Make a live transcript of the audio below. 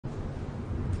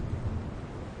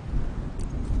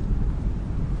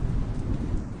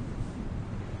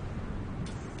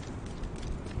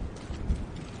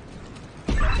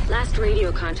last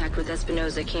radio contact with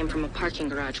Espinosa came from a parking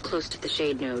garage close to the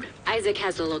shade node. Isaac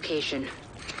has the location.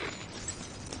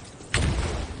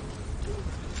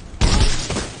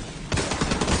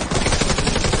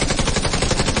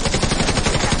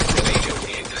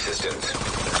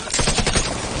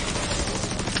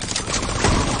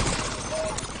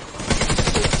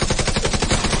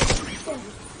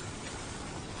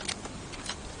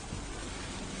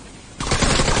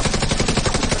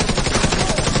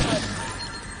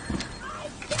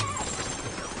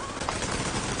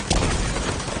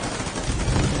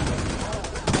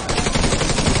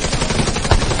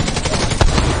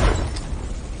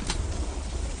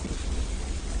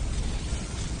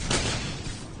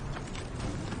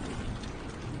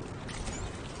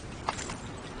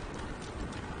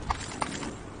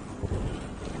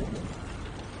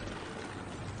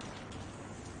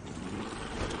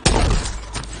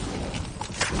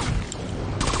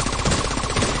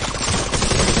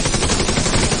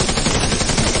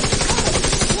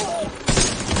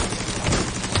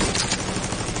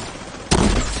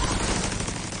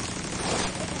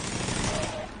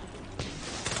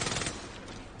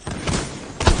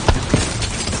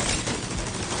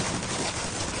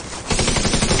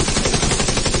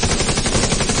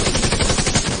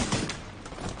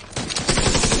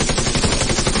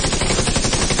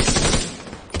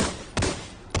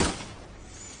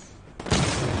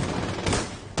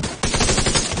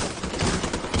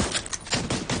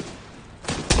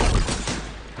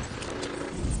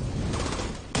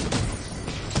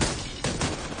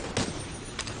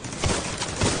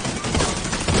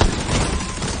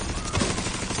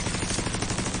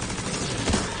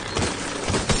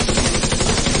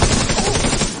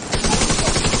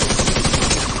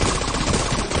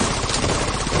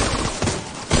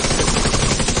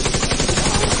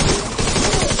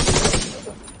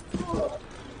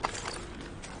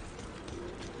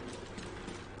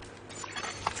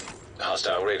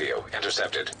 Hostile radio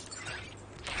intercepted.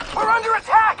 We're under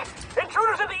attack!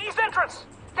 Intruders in the east entrance!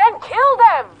 Then kill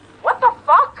them! What the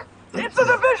fuck? It's a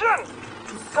division!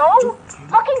 So?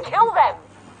 Fucking kill them!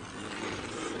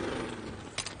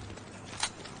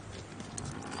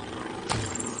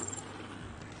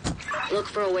 Look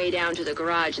for a way down to the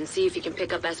garage and see if you can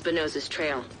pick up Espinosa's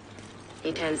trail.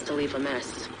 He tends to leave a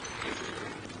mess.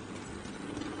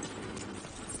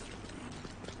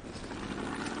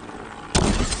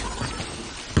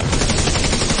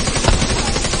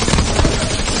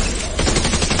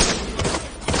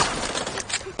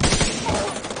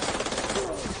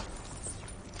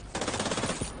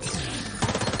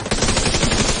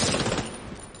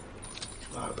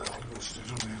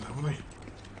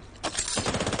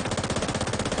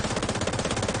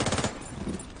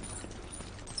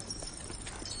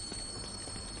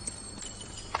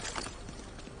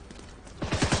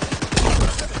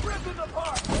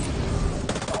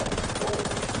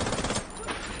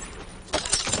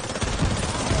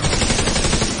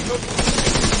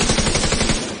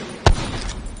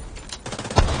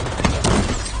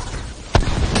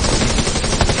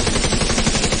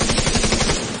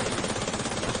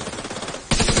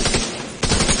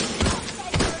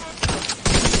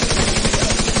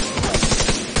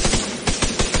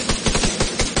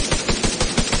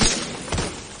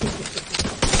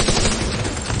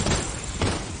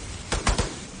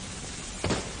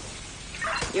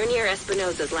 You're near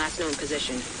Espinosa's last known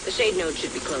position. The shade node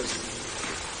should be close.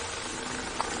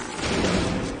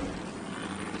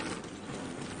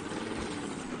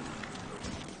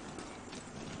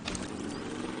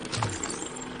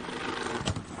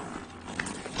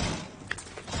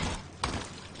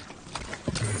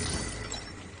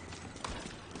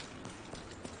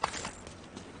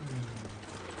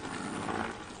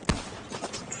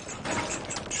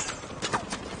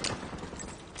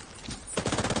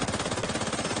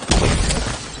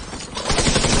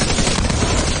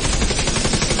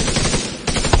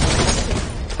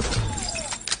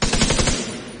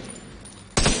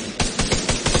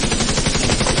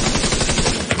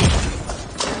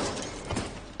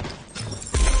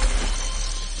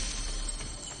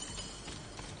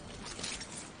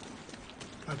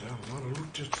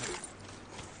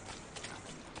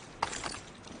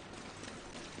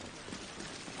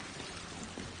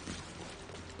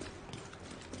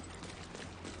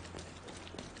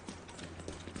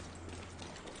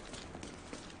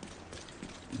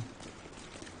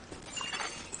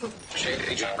 Shade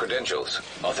agent credentials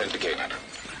authenticated.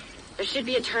 There should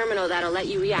be a terminal that'll let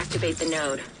you reactivate the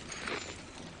node.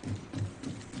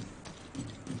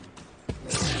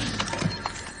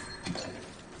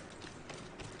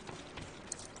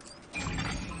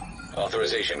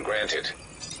 Authorization granted.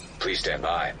 Please stand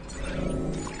by.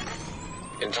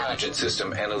 Intelligent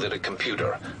System Analytic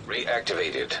Computer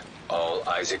reactivated. All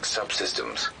Isaac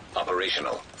subsystems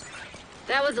operational.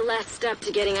 That was the last step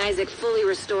to getting Isaac fully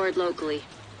restored locally.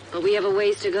 But we have a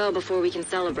ways to go before we can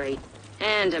celebrate.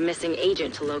 And a missing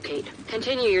agent to locate.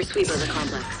 Continue your sweep of the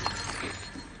complex.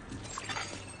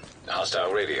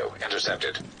 Hostile radio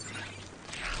intercepted.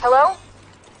 Hello?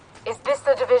 Is this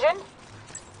the division?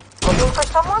 Looking for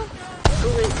someone? Who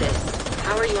is this?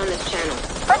 How are you on this channel?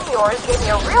 Friend of yours gave me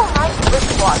a real nice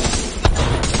wristwatch.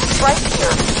 It's right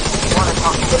here. You want to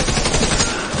talk to him?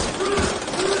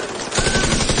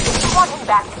 If you want him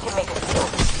back, you can make a deal.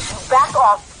 You back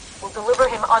off, we'll deliver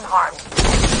him unharmed.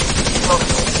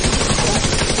 Mostly.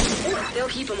 They'll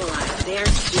keep him alive. They aren't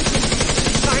stupid.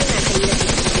 Find that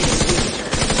communication.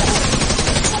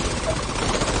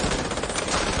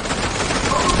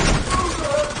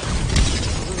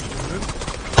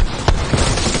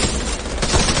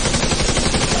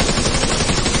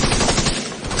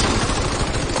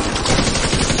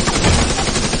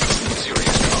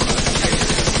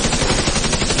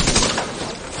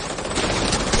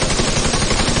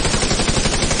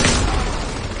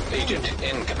 Agent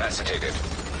incapacitated.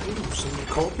 Ooh, somebody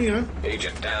caught me, huh?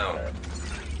 Agent down.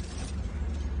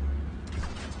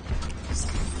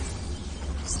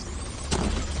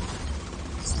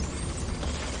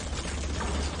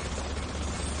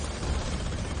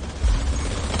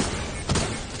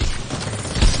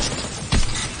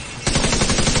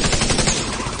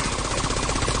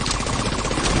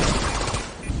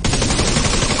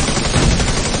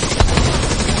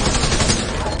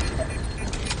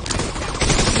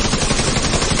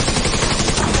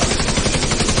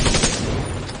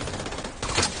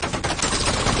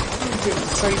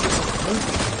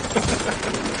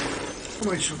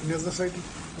 Shooting the other side.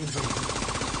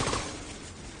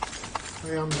 I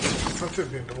am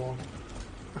touching the wall.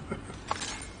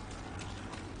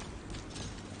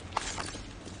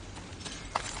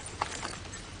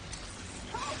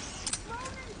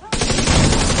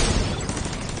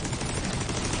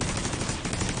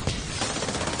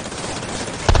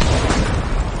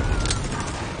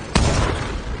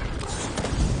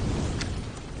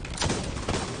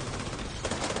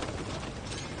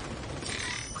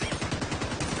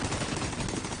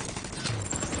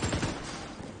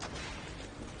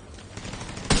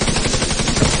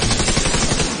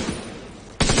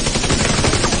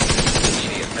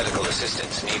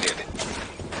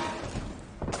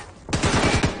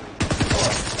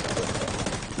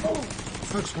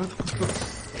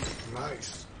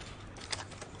 Nice.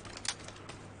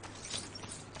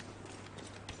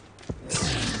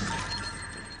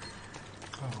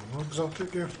 Oh, no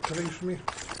exotic gift today for me.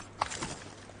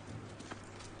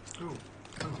 Oh,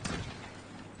 oh.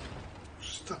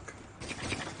 Stuck.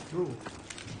 Oh.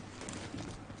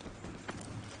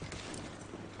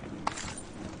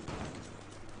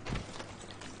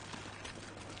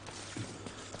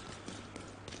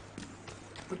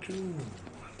 What you?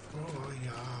 Oh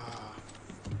yeah.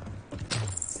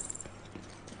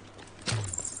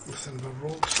 Within the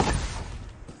ropes.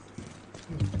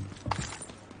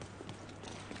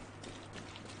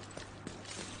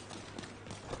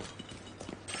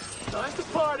 Time to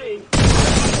party!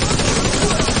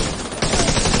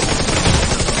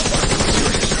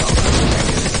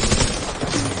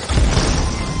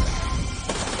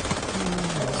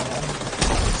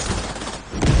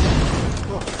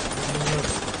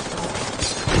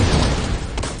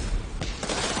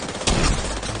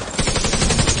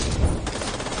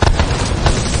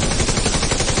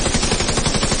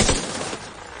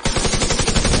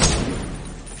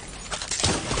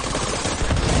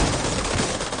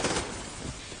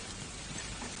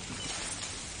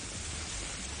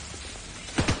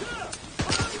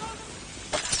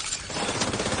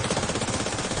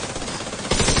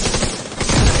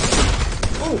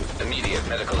 Immediate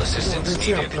medical assistance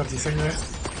needed. Bloody thing there.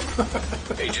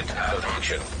 Agent out of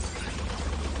action.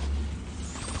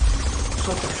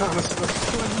 Stop the canister.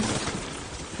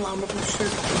 Flammable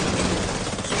shit.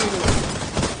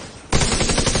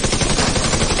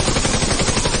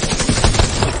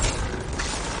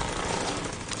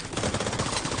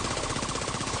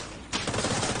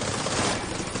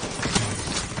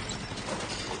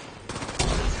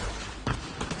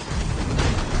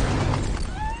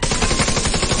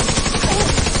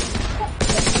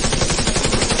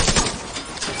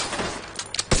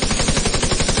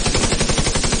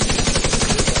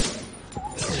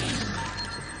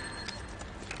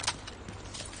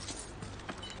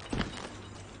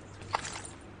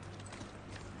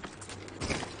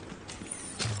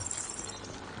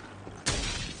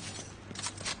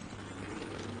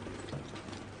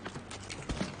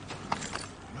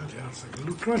 It's like a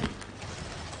loot run.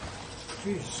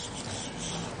 Please.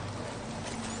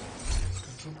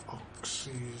 Get some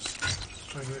oxys. Let's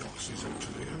try the oxys out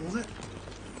today, I want it.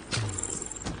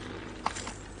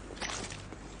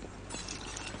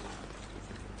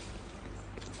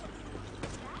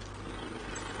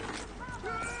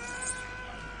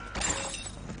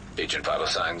 Agent vital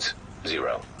signs,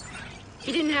 0.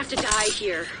 He didn't have to die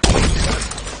here.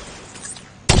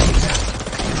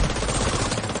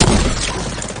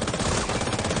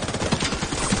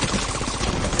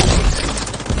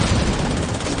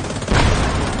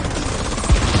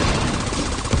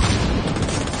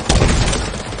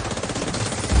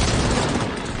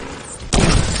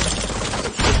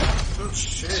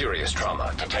 Serious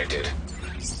trauma detected.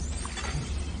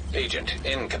 Agent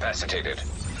incapacitated.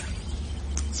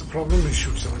 It's a problem, he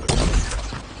shoots him in the gun.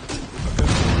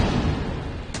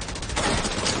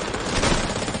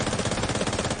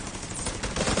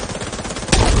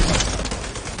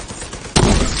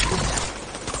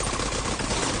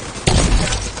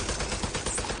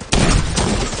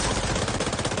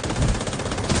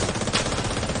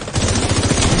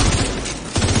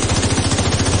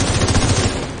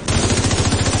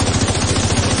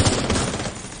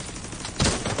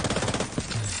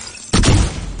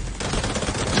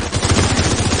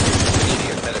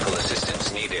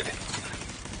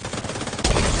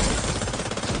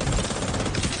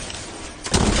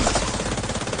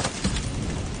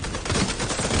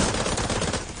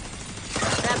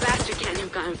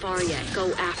 Far yet.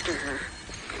 Go after her.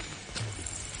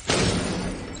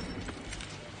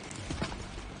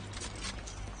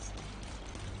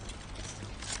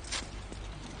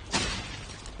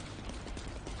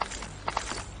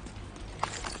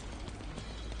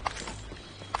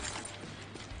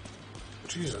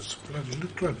 Jesus, bloody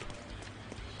loot run.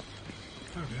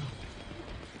 Oh yeah.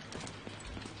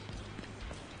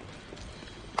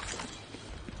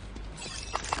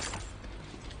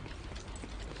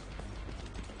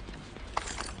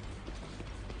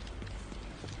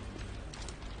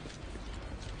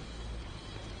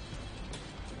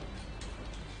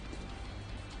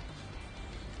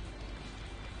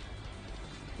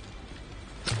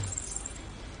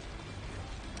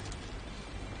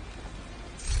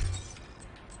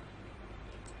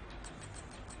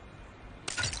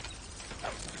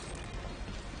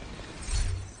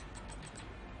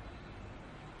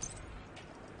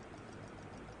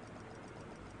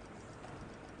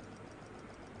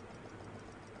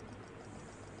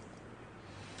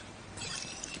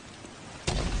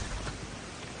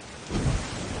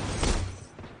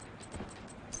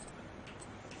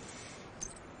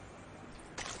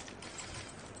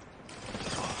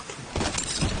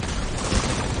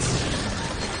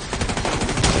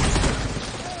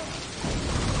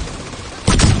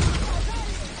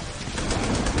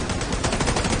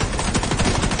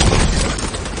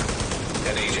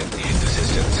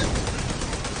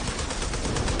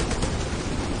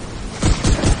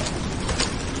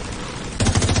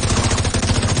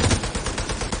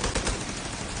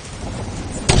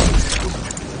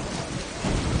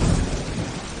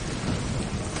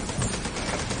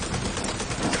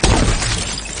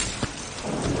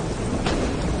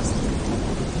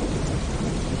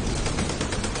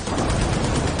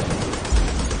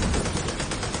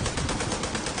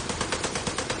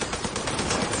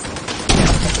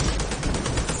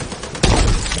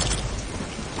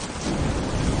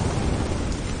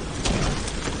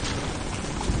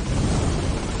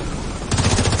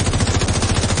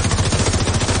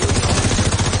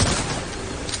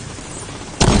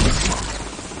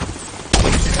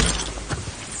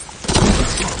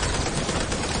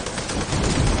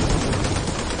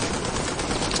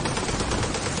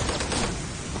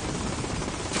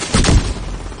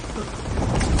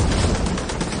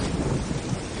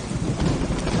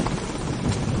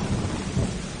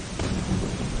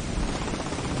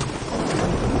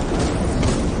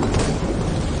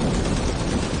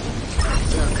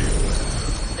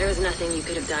 Nothing you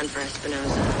could have done for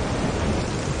Espinosa.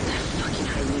 That fucking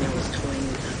hyena was toying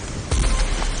with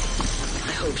us.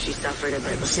 I hope she suffered a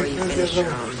bit before you finished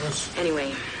her off.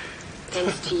 Anyway,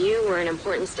 thanks to you, we're an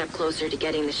important step closer to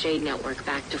getting the Shade network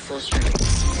back to full strength.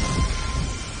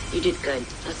 You did good.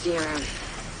 I'll see you around.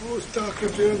 Oh, it's dark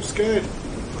up here, I'm scared.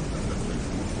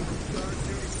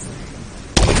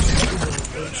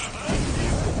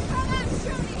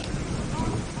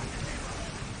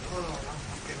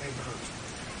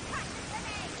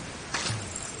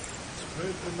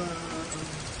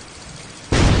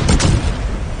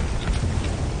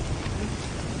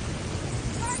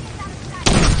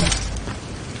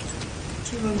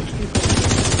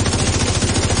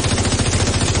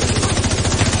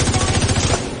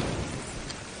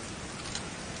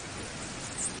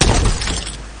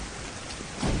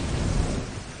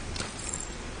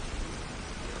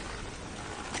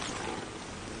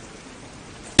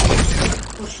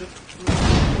 Oh shit.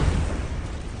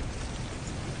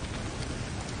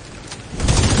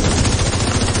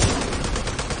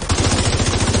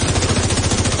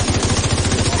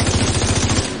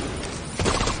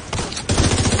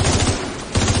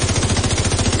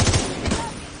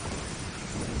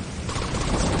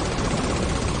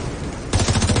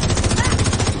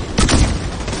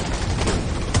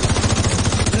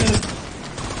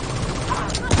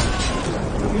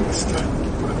 It's